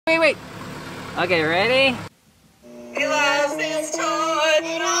Wait. Okay, ready? He loves this toy,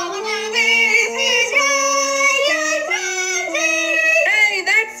 but all of Hey,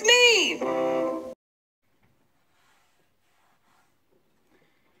 that's me!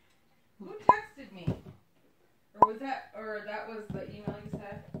 Who texted me? Or that was the email you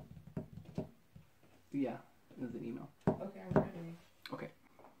said? Yeah, it was an email. Okay, I'm ready. Okay.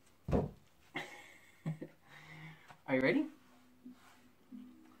 Are you ready?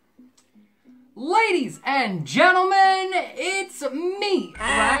 Ladies and gentlemen, it's me,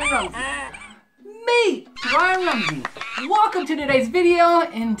 Ryan Rumsey. Me, Ryan Rumsey. Welcome to today's video.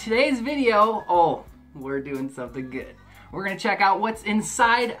 In today's video, we're doing something good. We're gonna check out what's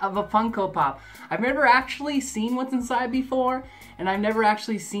inside of a Funko Pop. I've never actually seen what's inside before, and I've never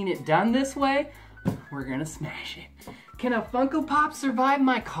actually seen it done this way. We're gonna smash it. Can a Funko Pop survive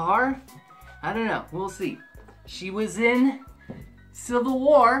my car? I don't know, we'll see. She was in Civil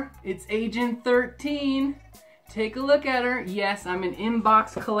War. It's Agent 13. Take a look at her. Yes, I'm an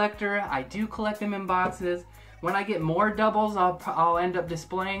inbox collector. I do collect them in boxes. When I get more doubles, I'll end up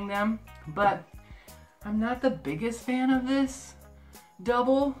displaying them. But I'm not the biggest fan of this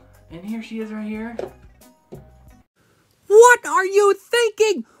double. And here she is right here. What are you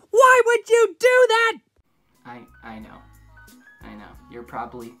thinking? Why would you do that? I know. You're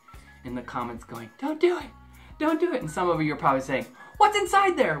probably in the comments going, don't do it. Don't do it. And some of you are probably saying, what's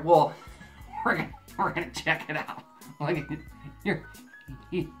inside there? Well, we're gonna check it out. Look at you.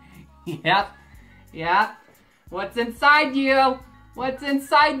 Yep. What's inside you? What's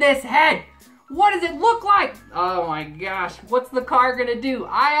inside this head? What does it look like? Oh my gosh, what's the car gonna do?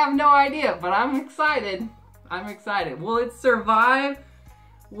 I have no idea, but I'm excited. Will it survive?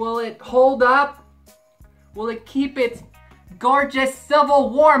 Will it hold up? Will it keep its gorgeous Civil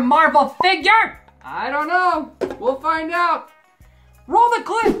War Marvel figure? I don't know. We'll find out. Roll the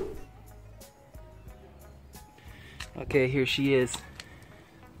clip. Okay, here she is.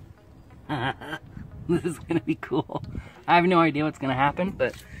 This is gonna be cool. I have no idea what's gonna happen,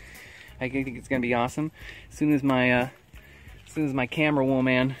 but I think it's gonna be awesome. As soon as my camera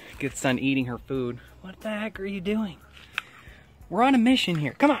woman gets done eating her food. What the heck are you doing? We're on a mission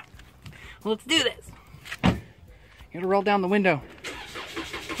here. Come on. Let's do this. You gotta roll down the window.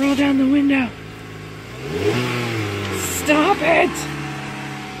 Roll down the window. Stop it!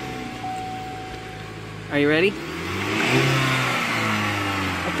 Are you ready?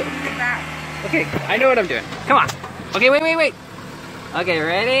 Okay, I know what I'm doing. Come on. Okay, wait. Okay,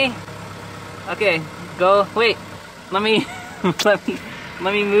 ready? Okay, go. Wait. Let me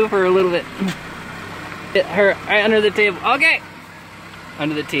move her a little bit. Hit her right under the table. Okay.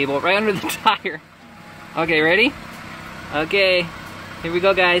 Under the table, right under the tire. Okay, ready? Okay. Here we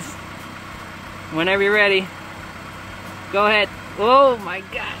go, guys. Whenever you're ready. Go ahead. Oh my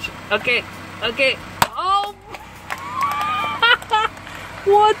gosh. Okay. Oh!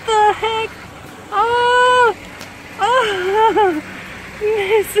 What the heck? Oh!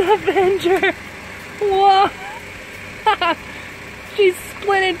 Miss Avenger! Whoa! She's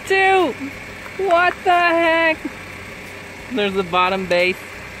split in two! What the heck? There's the bottom base.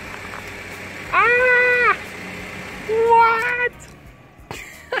 Ah! What?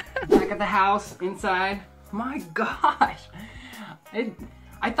 Back at the house, inside. My gosh.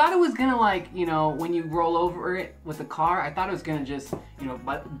 I thought it was gonna, like, you know, when you roll over it with the car, I thought it was gonna just, you know,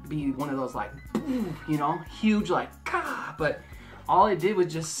 be one of those, like, you know, huge, like, ah, but all it did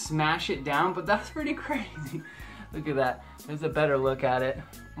was just smash it down, but that's pretty crazy. Look at that. There's a better look at it.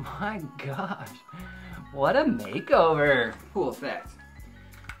 My gosh. What a makeover. Cool effect.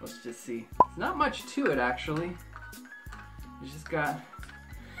 Let's just see. There's not much to it, actually. You just got...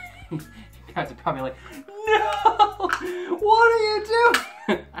 You guys are probably like, no! What are you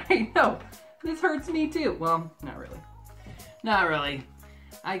doing? I know. This hurts me too. Well, not really. Not really.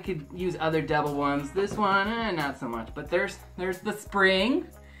 I could use other double ones. This one, not so much. But there's the spring.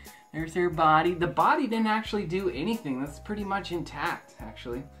 There's her body. The body didn't actually do anything. That's pretty much intact,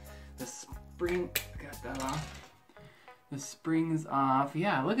 actually. The spring, got that off. The spring's off.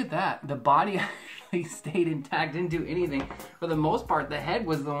 Yeah, look at that. The body actually stayed intact, didn't do anything. For the most part, the head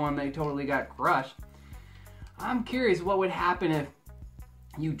was the one that totally got crushed. I'm curious what would happen if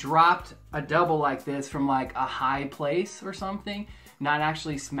you dropped a double like this from like a high place or something, not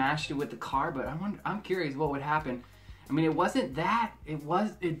actually smashed it with the car, but I'm curious what would happen. I mean, it wasn't that,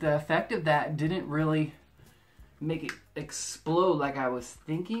 the effect of that didn't really make it explode like I was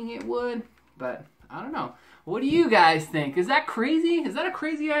thinking it would, but I don't know. What do you guys think? Is that crazy? Is that a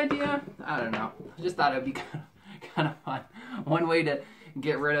crazy idea? I don't know. I just thought it would be kind of fun. One way to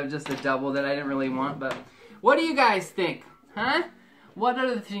get rid of just a double that I didn't really want, but what do you guys think? Huh? What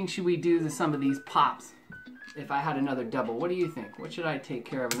other things should we do to some of these pops? If I had another double, what do you think? What should I take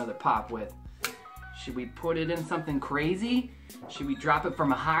care of another pop with? Should we put it in something crazy? Should we drop it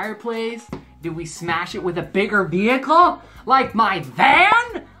from a higher place? Do we smash it with a bigger vehicle? Like my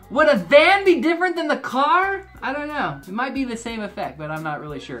van? Would a van be different than the car? I don't know. It might be the same effect, but I'm not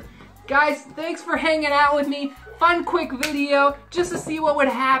really sure. Guys, thanks for hanging out with me. Fun quick video just to see what would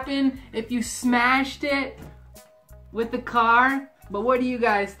happen if you smashed it with the car. But what do you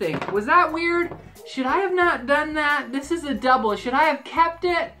guys think? Was that weird? Should I have not done that? This is a double. Should I have kept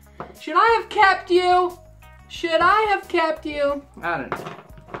it? Should I have kept you? Should I have kept you? I don't know.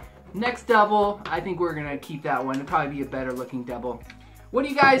 Next double, I think we're gonna keep that one. It'll probably be a better looking double. What do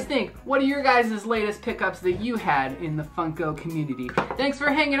you guys think? What are your guys' latest pickups that you had in the Funko community? Thanks for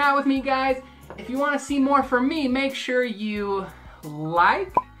hanging out with me, guys. If you want to see more from me, make sure you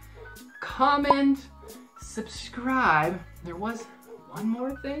like, comment, subscribe. There was one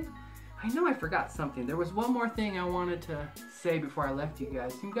more thing. I know I forgot something. There was one more thing I wanted to say before I left you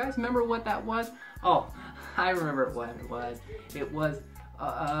guys. You guys remember what that was? Oh, I remember what it was. It was,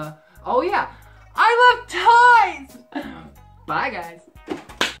 oh yeah, I love toys! Bye, guys.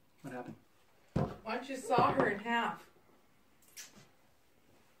 What happened? Why don't you saw her in half?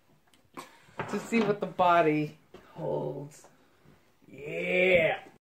 To see what the body holds.